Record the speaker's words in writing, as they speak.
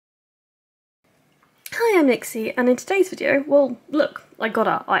I'm Nixie, and in today's video, well, look, I got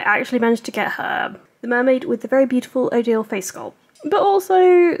her. I actually managed to get her. The mermaid with the very beautiful Odile face sculpt. But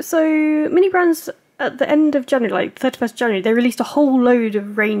also, so mini brands at the end of January, like 31st January, they released a whole load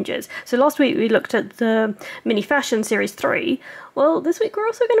of ranges. So last week we looked at the Mini Fashion Series 3. Well, this week we're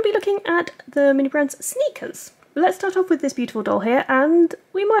also going to be looking at the mini brand's sneakers. Let's start off with this beautiful doll here, and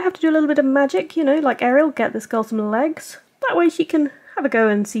we might have to do a little bit of magic, you know, like Ariel, get this girl some legs. That way she can have a go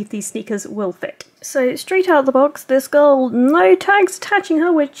and see if these sneakers will fit. So straight out of the box, this girl, no tags attaching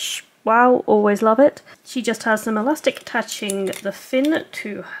her, which, wow, always love it. She just has some elastic attaching the fin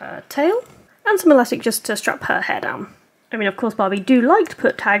to her tail, and some elastic just to strap her hair down. I mean, of course, Barbie do like to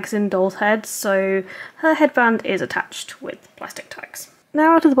put tags in dolls' heads, so her headband is attached with plastic tags.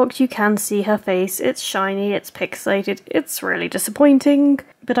 Now out of the box you can see her face. It's shiny, it's pixelated, it's really disappointing.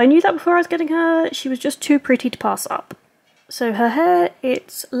 But I knew that before I was getting her, she was just too pretty to pass up. So her hair,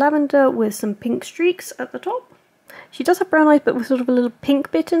 it's lavender with some pink streaks at the top. She does have brown eyes but with sort of a little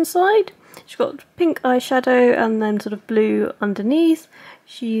pink bit inside. She's got pink eyeshadow and then sort of blue underneath.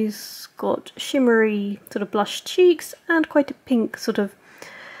 She's got shimmery sort of blush cheeks and quite a pink sort of,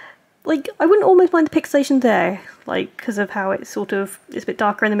 like, I wouldn't almost mind the pixelation there, like, because of how it's sort of, it's a bit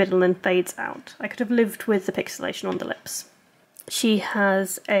darker in the middle and then fades out. I could have lived with the pixelation on the lips. She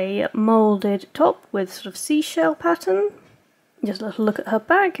has a moulded top with sort of seashell pattern. Just a little look at her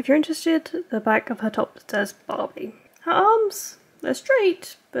back if you're interested. The back of her top says Barbie. Her arms, they're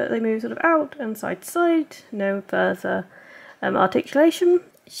straight, but they move sort of out and side to side. No further articulation.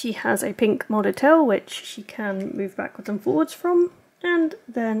 She has a pink moulded tail, which she can move backwards and forwards from. And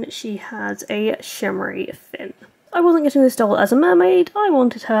then she has a shimmery fin. I wasn't getting this doll as a mermaid, I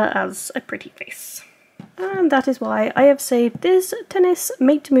wanted her as a pretty face. And that is why I have saved this tennis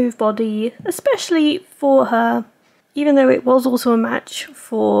made to move body, especially for her. Even though it was also a match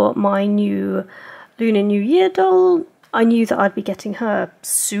for my new Lunar New Year doll, I knew that I'd be getting her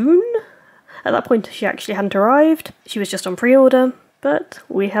soon. At that point she actually hadn't arrived, she was just on pre-order. But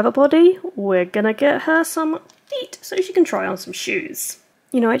we have a body, we're gonna get her some feet so she can try on some shoes.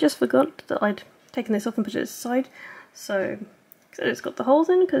 You know, I just forgot that I'd taken this off and put it aside, so it's got the holes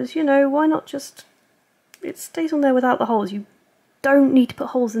in, because, you know, why not just, it stays on there without the holes. You don't need to put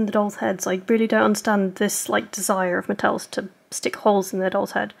holes in the doll's heads. I really don't understand this, like, desire of Mattel's to stick holes in their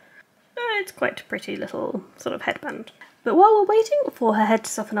doll's head. It's quite a pretty little sort of headband. But while we're waiting for her head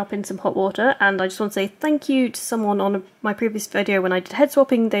to soften up in some hot water, and I just want to say thank you to someone on my previous video when I did head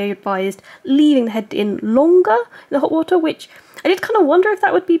swapping, they advised leaving the head in longer in the hot water, which I did kind of wonder if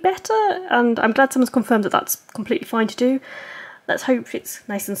that would be better, and I'm glad someone's confirmed that that's completely fine to do. Let's hope it's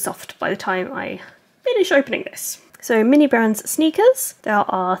nice and soft by the time I finish opening this. So Mini Brands sneakers, there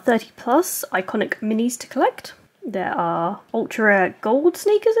are 30 plus iconic minis to collect. There are ultra rare gold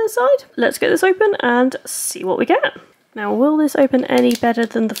sneakers inside. Let's get this open and see what we get. Now, will this open any better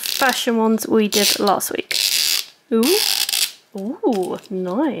than the fashion ones we did last week? Ooh, ooh,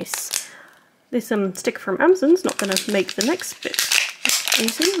 nice. This sticker from Amazon's not going to make the next bit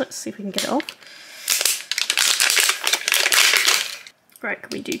easy. Let's see if we can get it off. Right,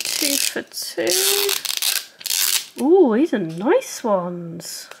 can we do 2 for 2? Ooh, these are nice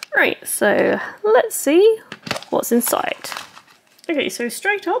ones. Right, so let's see what's inside. Okay, so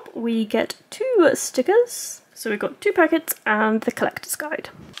straight up we get 2 stickers. So we've got 2 packets and the collector's guide.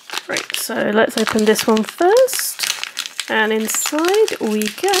 Right, so let's open this one first. And inside we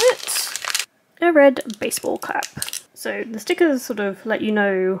get a red baseball cap. So the stickers sort of let you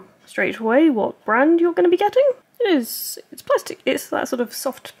know straight away what brand you're going to be getting. It's plastic, it's that sort of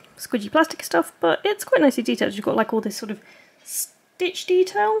soft squidgy plastic stuff, but it's quite nicely detailed. You've got like all this sort of stitch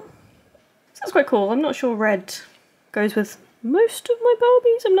detail. So that's quite cool. I'm not sure red goes with most of my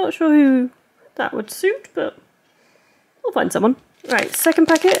Barbies. I'm not sure who that would suit, but we'll find someone. Right, second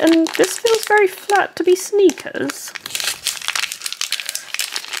packet, and this feels very flat to be sneakers.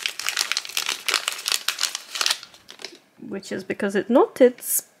 Which is because it's not,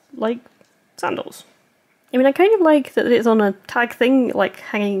 it's like sandals. I mean, I kind of like that it's on a tag thing, like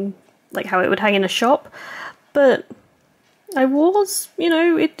hanging, like how it would hang in a shop, but I was, you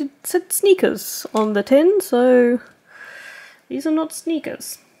know, it said sneakers on the tin, so these are not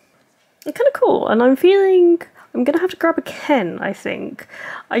sneakers. They're kind of cool, and I'm feeling I'm gonna have to grab a Ken, I think.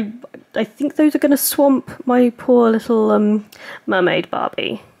 I think those are gonna swamp my poor little Mermaid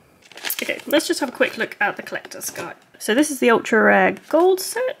Barbie. Okay, let's just have a quick look at the collector's guide. So this is the ultra rare gold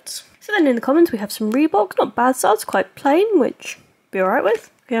set. So then in the comments we have some Reeboks, not bad styles, quite plain, which I'll be alright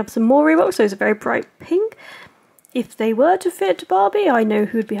with. We have some more Reeboks, those are very bright pink. If they were to fit Barbie, I know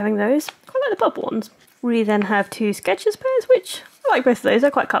who would be having those. Quite like the bubble ones. We then have 2 Skechers pairs, which I like both of those,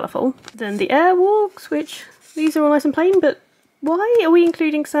 they're quite colourful. Then the airwalks, which these are all nice and plain, but why are we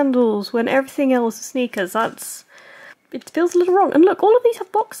including sandals when everything else is sneakers? It feels a little wrong. And look, all of these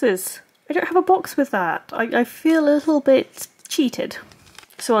have boxes. I don't have a box with that. I feel a little bit cheated.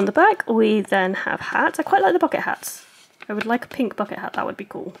 So on the back, we then have hats. I quite like the bucket hats. I would like a pink bucket hat, that would be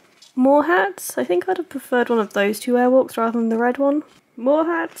cool. More hats. I think I'd have preferred one of those two airwalks rather than the red one. More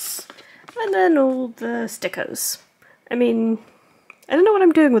hats. And then all the stickers. I mean, I don't know what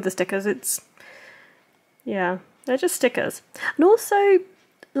I'm doing with the stickers. Yeah, they're just stickers. And also,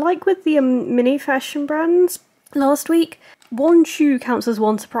 like with the mini fashion brands last week, one shoe counts as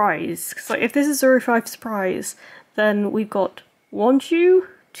one surprise. So if this is a 05 surprise, then we've got one shoe,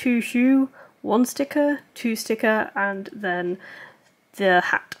 two shoe, one sticker, two sticker, and then the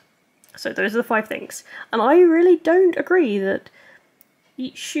hat. So those are the 5 things. And I really don't agree that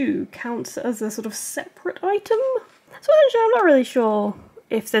each shoe counts as a sort of separate item. So actually, I'm not really sure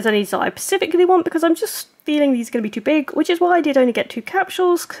if there's any that I specifically want, because I'm just feeling these are going to be too big, which is why I did only get 2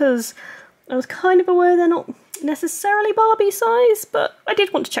 capsules, because I was kind of aware they're not necessarily Barbie size, but I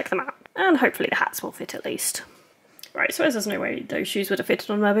did want to check them out. And hopefully the hats will fit at least. Right, so as there's no way those shoes would have fitted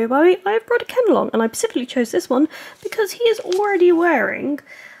on Mermaid Barbie, I've brought a Ken along, and I specifically chose this one because he is already wearing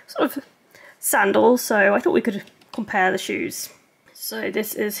sort of sandals, so I thought we could compare the shoes. So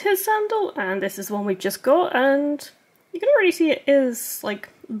this is his sandal, and this is the one we've just got, and you can already see it is, like,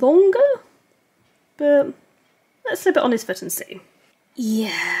 longer, but let's slip it on his foot and see.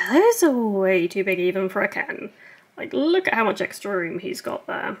 Yeah, those are way too big even for a Ken. Like, look at how much extra room he's got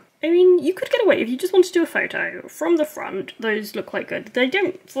there. I mean, you could get away if you just want to do a photo. From the front, those look quite good. They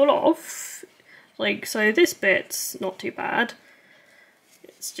don't fall off. Like, so this bit's not too bad.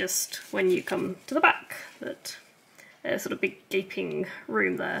 It's just when you come to the back that there's sort of big gaping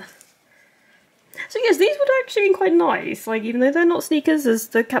room there. So yes, these would have actually been quite nice. Like, even though they're not sneakers as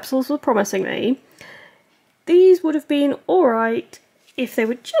the capsules were promising me, these would have been alright if they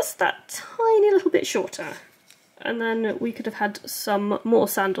were just that tiny little bit shorter. And then we could have had some more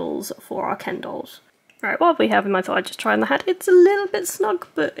sandals for our Ken dolls. Right, what we have in my thought, I'd just try on the hat. It's a little bit snug,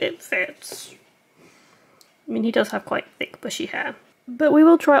 but it fits. I mean, he does have quite thick, bushy hair. But we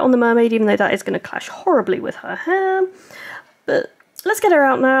will try it on the mermaid, even though that is going to clash horribly with her hair. But let's get her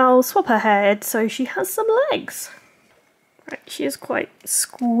out now, swap her head so she has some legs. Right, she is quite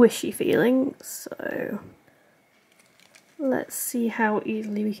squishy feeling, so let's see how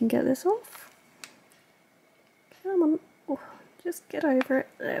easily we can get this off. Come on, oh, just get over it.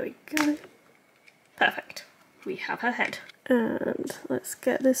 There we go. Perfect. We have her head. And let's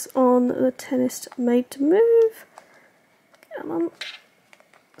get this on the tennis made to move. Come on.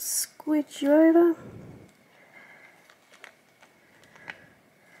 Squidge you over.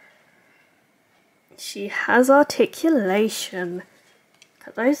 She has articulation. Look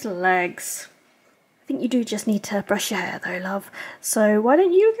at those legs. I think you do just need to brush your hair though, love. So why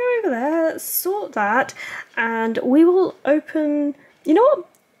don't you go over there, sort that, and we will open... You know what?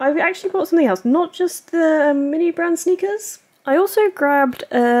 I've actually bought something else, not just the mini brand sneakers. I also grabbed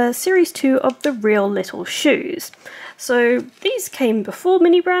series 2 of the Real Little shoes. So these came before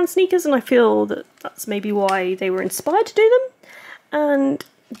mini brand sneakers, and I feel that that's maybe why they were inspired to do them. And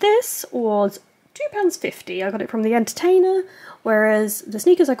this was £2.50. I got it from the Entertainer, whereas the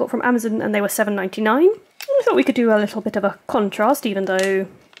sneakers I got from Amazon and they were £7.99. And I thought we could do a little bit of a contrast, even though,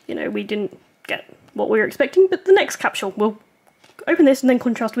 you know, we didn't get what we were expecting. But the next capsule, we'll open this and then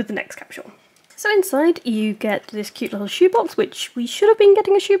contrast with the next capsule. So inside you get this cute little shoebox, which we should have been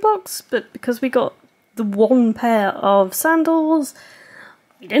getting a shoebox, but because we got the one pair of sandals,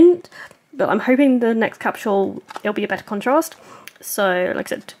 we didn't. But I'm hoping the next capsule, it'll be a better contrast. So, like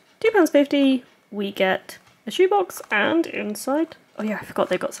I said, £2.50, we get a shoebox, and inside, oh yeah, I forgot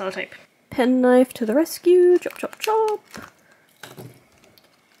they've got sellotape. Penknife to the rescue, chop chop chop.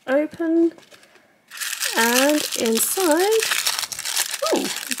 Open, and inside, oh,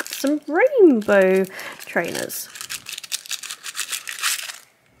 we've got some rainbow trainers.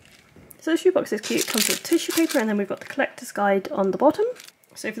 So the shoebox is cute, it comes with tissue paper, and then we've got the collector's guide on the bottom.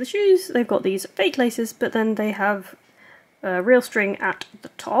 So for the shoes, they've got these fake laces, but then they have real string at the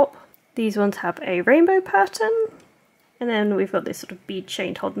top. These ones have a rainbow pattern, and then we've got this sort of bead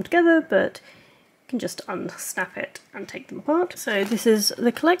chain to hold them together, but you can just unsnap it and take them apart. So this is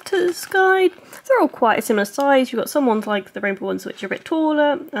the collector's guide. They're all quite a similar size. You've got some ones like the rainbow ones which are a bit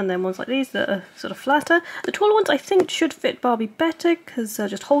taller, and then ones like these that are sort of flatter. The taller ones I think should fit Barbie better because they'll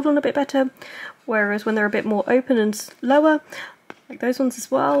just hold on a bit better, whereas when they're a bit more open and lower, like those ones as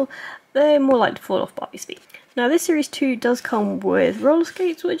well, they're more likely to fall off Barbie's feet. Now this series 2 does come with roller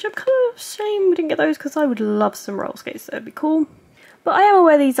skates, which I'm kind of ashamed we didn't get those because I would love some roller skates, that would be cool. But I am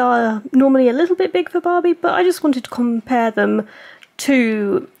aware these are normally a little bit big for Barbie, but I just wanted to compare them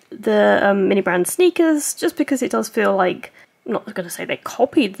to the mini brand sneakers, just because it does feel like, I'm not going to say they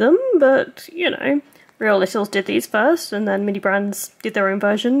copied them, but, you know, Real Littles did these first, and then mini brands did their own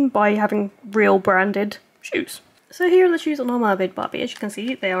version by having real branded shoes. So here are the shoes on our Mermaid Barbie. As you can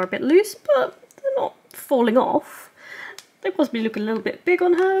see, they are a bit loose, but they're not falling off. They possibly look a little bit big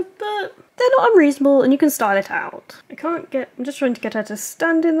on her, but they're not unreasonable, and you can style it out. I'm just trying to get her to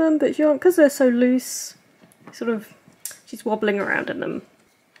stand in them, but because they're so loose, she's wobbling around in them.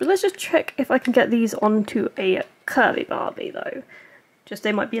 But let's just check if I can get these onto a curvy Barbie though. Just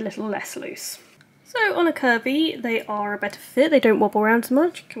they might be a little less loose. So on a curvy, they are a better fit, they don't wobble around so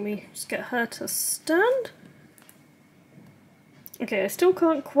much. Can we just get her to stand? Okay, I still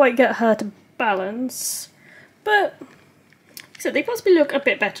can't quite get her to balance, but so they possibly look a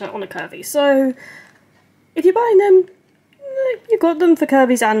bit better on a curvy. So if you're buying them, you've got them for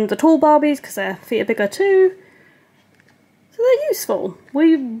curvies and the tall Barbies because their feet are bigger too. So they're useful.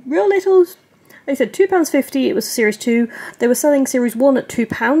 Real Littles, they said £2.50, it was Series 2. They were selling Series 1 at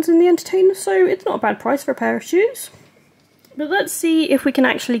 £2 in the Entertainer, so it's not a bad price for a pair of shoes. But let's see if we can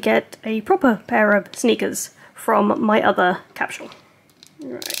actually get a proper pair of sneakers from my other capsule.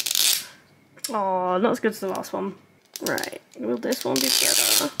 Right. Oh, not as good as the last one. Right, will this one be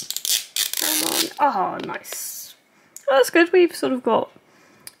together? Come on. Oh, nice. Well, that's good, we've sort of got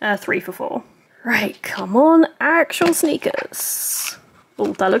 3 for 4. Right, come on, actual sneakers.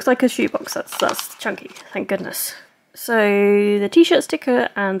 Oh, that looks like a shoebox. That's chunky, thank goodness. So the t-shirt sticker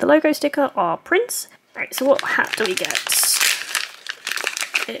and the logo sticker are prints. Right, so what hat do we get?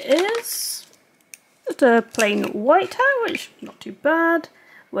 It is just a plain white hat, which not too bad.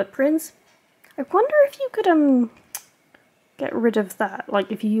 Word prints. I wonder if you could get rid of that,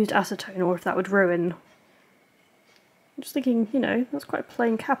 like if you used acetone, or if that would ruin. I'm just thinking, you know, that's quite a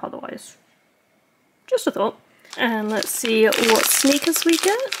plain cap otherwise. Just a thought. And let's see what sneakers we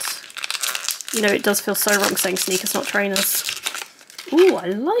get. You know, it does feel so wrong saying sneakers, not trainers. Ooh, I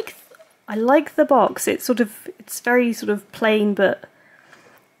like the box. It's very sort of plain, but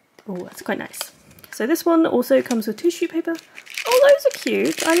oh, that's quite nice. So this one also comes with tissue paper. Oh, those are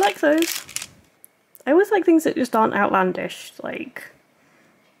cute. I like those. I always like things that just aren't outlandish, like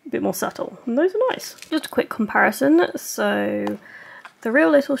a bit more subtle. And those are nice. Just a quick comparison. So the Real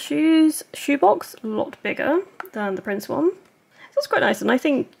Little shoebox, a lot bigger than the Prince one. That's quite nice, and I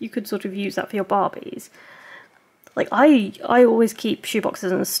think you could sort of use that for your Barbies. Like, I always keep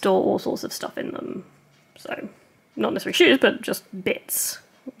shoeboxes and store all sorts of stuff in them. So, not necessarily shoes, but just bits.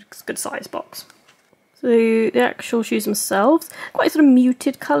 It's a good size box. So, the actual shoes themselves, quite sort of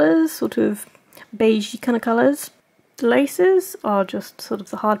muted colours, sort of beigey kind of colours. The laces are just sort of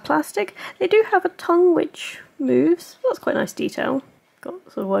the hard plastic. They do have a tongue which moves. That's quite a nice detail. Got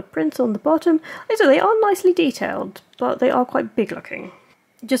sort of word prints on the bottom. So they are nicely detailed, but they are quite big looking.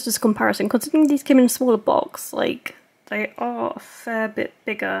 Just as a comparison, considering these came in a smaller box, like, they are a fair bit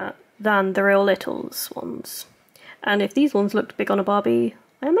bigger than the Real Littles ones. And if these ones looked big on a Barbie,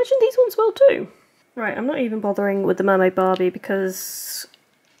 I imagine these ones will too. Right, I'm not even bothering with the Mermaid Barbie because,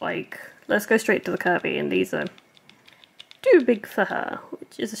 like, let's go straight to the curvy, and these are too big for her,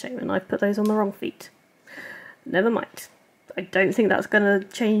 which is a shame, and I've put those on the wrong feet. Never mind. I don't think that's going to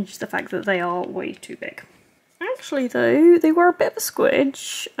change the fact that they are way too big. Actually though, they were a bit of a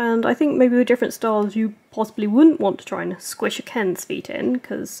squidge, and I think maybe with different styles you possibly wouldn't want to try and squish a Ken's feet in,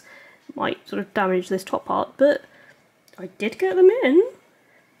 because it might sort of damage this top part, but I did get them in.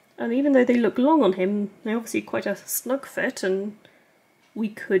 And even though they look long on him, they're obviously quite a snug fit, and we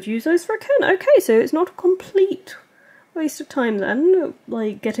could use those for a Ken. Okay, so it's not a complete waste of time then,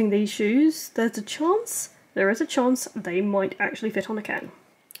 like getting these shoes. There is a chance they might actually fit on a Ken.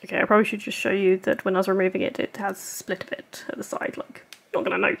 Okay, I probably should just show you that when I was removing it, it has split a bit at the side, like, not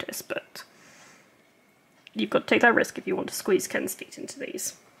gonna notice, but you've got to take that risk if you want to squeeze Ken's feet into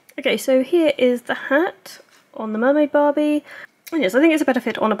these. Okay, so here is the hat on the Mermaid Barbie. And yes, I think it's a better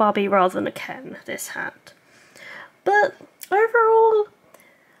fit on a Barbie rather than a Ken, this hat. But overall,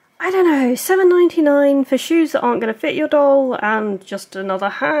 I don't know, $7.99 for shoes that aren't going to fit your doll and just another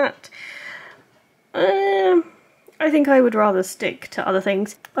hat. I think I would rather stick to other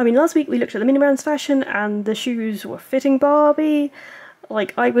things. I mean, last week we looked at the mini brands fashion and the shoes were fitting Barbie.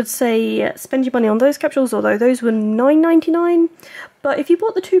 Like, I would say spend your money on those capsules, although those were $9.99. But if you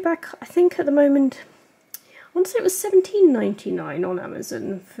bought the 2-pack, I think at the moment, I want to say it was $17.99 on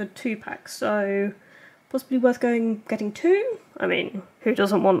Amazon for 2-packs, so possibly worth getting 2. I mean, who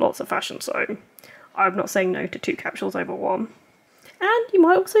doesn't want lots of fashion, so I'm not saying no to 2 capsules over 1. And you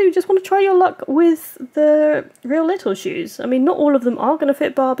might also just want to try your luck with the Real Little shoes. I mean, not all of them are going to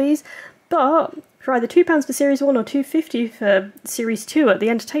fit Barbies, but for either £2 for Series 1 or £2.50 for Series 2 at the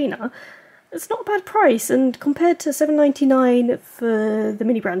Entertainer, it's not a bad price, and compared to £7.99 for the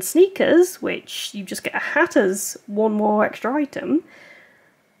mini brand sneakers, which you just get a hat as one more extra item,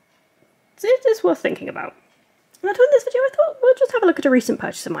 it is worth thinking about. And to end this video, I thought we'll just have a look at a recent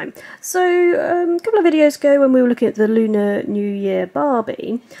purchase of mine. So, a couple of videos ago when we were looking at the Lunar New Year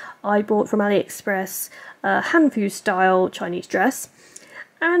Barbie, I bought from AliExpress a Hanfu style Chinese dress.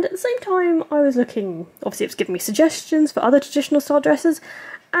 And at the same time I was looking, obviously it was giving me suggestions for other traditional style dresses,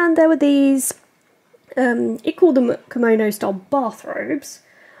 and there were these, it called them kimono style bathrobes,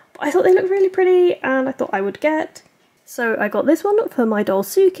 but I thought they looked really pretty and I thought I would get. So I got this one for my doll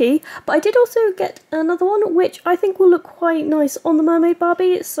Suki, but I did also get another one which I think will look quite nice on the Mermaid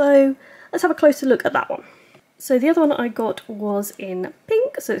Barbie, so let's have a closer look at that one. So the other one I got was in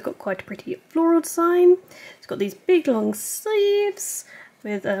pink, so it's got quite a pretty floral design. It's got these big long sleeves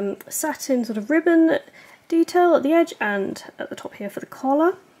with satin sort of ribbon detail at the edge and at the top here for the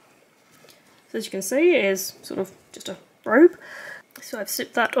collar. So as you can see, it is sort of just a robe. So I've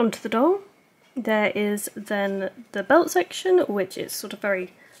slipped that onto the doll. There is then the belt section, which is sort of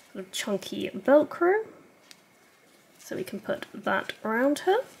very sort of chunky Velcro. So we can put that around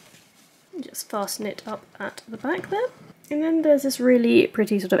her. Just fasten it up at the back there. And then there's this really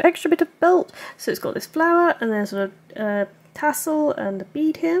pretty sort of extra bit of belt. So it's got this flower and there's sort of tassel and a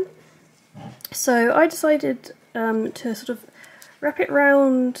bead here. So I decided to sort of wrap it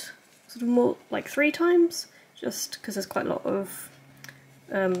around sort of more like 3 times, just because there's quite a lot of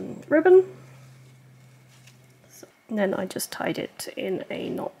ribbon. So, and then I just tied it in a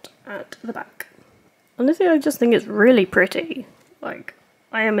knot at the back. Honestly, I just think it's really pretty. Like,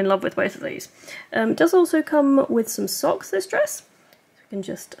 I am in love with both of these. It does also come with some socks, this dress. So we can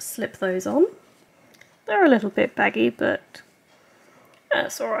just slip those on. They're a little bit baggy, but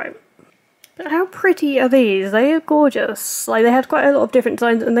that's alright. But how pretty are these? They are gorgeous. Like, they had quite a lot of different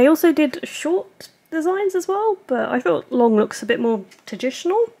designs, and they also did short designs as well, but I thought long looks a bit more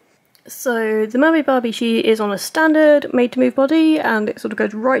traditional. So the Mermaid Barbie, she is on a standard made to move body and it sort of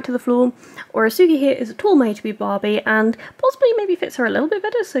goes right to the floor, whereas Suki here is a tall made to be Barbie and possibly maybe fits her a little bit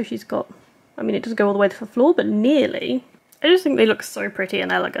better, so she's got, I mean, it doesn't go all the way to the floor, but nearly. I just think they look so pretty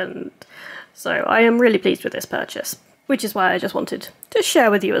and elegant, so I am really pleased with this purchase, which is why I just wanted to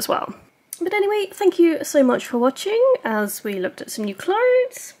share with you as well. But anyway, thank you so much for watching as we looked at some new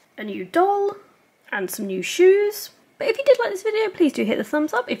clothes, a new doll, and some new shoes. But if you did like this video, please do hit the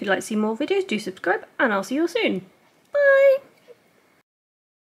thumbs up. If you'd like to see more videos, do subscribe, and I'll see you all soon.